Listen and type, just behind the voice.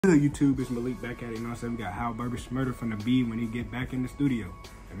YouTube, it's Malik back at it. You know what I'm saying? We got how Bobby Shmurda from the B when he get back in the studio.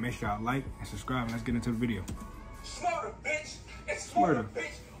 And make sure y'all like and subscribe and let's get into the video. Shmurda, bitch. It's Shmurda,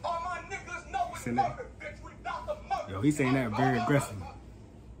 bitch. All my niggas know it's murder, bitch. We got the murder. Yo, he's saying that very aggressive.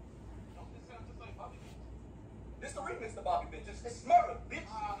 This the remix to Bobby, bitch. It's Shmurda, bitch.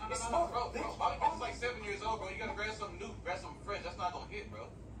 It's Shmurda, bro. bitch. Bobby Bitch is like 7 years old, bro. You gotta grab something new, grab something fresh. That's not gonna hit, bro.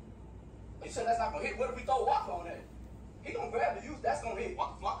 You said that's not gonna hit. What if we throw Waka on that? He gonna grab the use. That's gonna hit.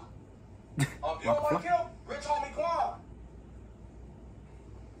 Waka Flocka. You don't like him? Rich homie Quan.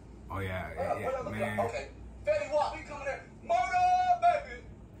 Oh yeah, man. Okay. Fetty Wap, he coming there. Murder,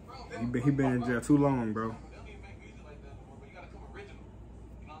 baby. He been in jail too long, bro. They don't even make music like that no more, but you gotta come original.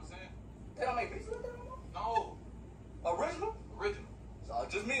 You know what I'm saying? They don't make music like that no more? No. Original? Original. So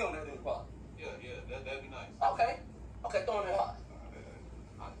just me on that then, probably. Yeah, that'd be nice. Okay, throwing it hot.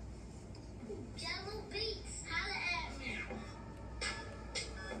 Jello Beats, holla at me.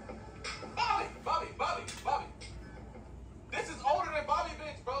 Bobby. This is older than Bobby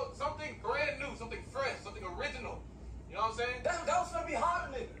Bitch, bro. Something brand new, something fresh, something original. You know what I'm saying? That was gonna be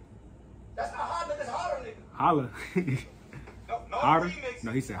hotter, nigga. That's not hot, nigga. It's hotter, nigga. Holla. No Harder? remix.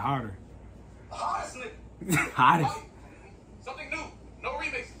 No, he said harder. Hottest nigga. Hottest. Bobby, something new. No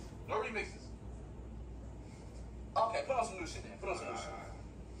remixes. No remixes. Okay, put on some new shit then. Put on some new shit.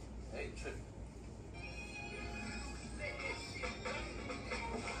 Hey, tripping.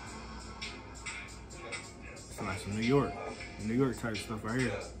 It's like some New York type stuff right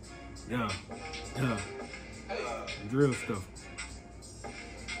here. Yeah. Hey. Drill stuff.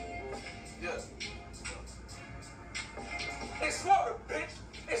 Yeah. It's Shmurda, bitch.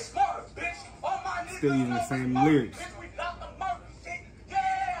 It's Shmurda, bitch. All my niggas Still using the know same it's murder, lyrics. Bitch. We got the murder shit.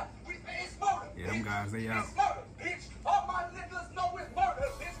 Yeah. We say it's murder. Yeah, them guys, they out. It's murder, bitch. All my niggas know it's murder,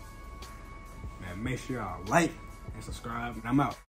 bitch. Man, make sure y'all like and subscribe, and I'm out.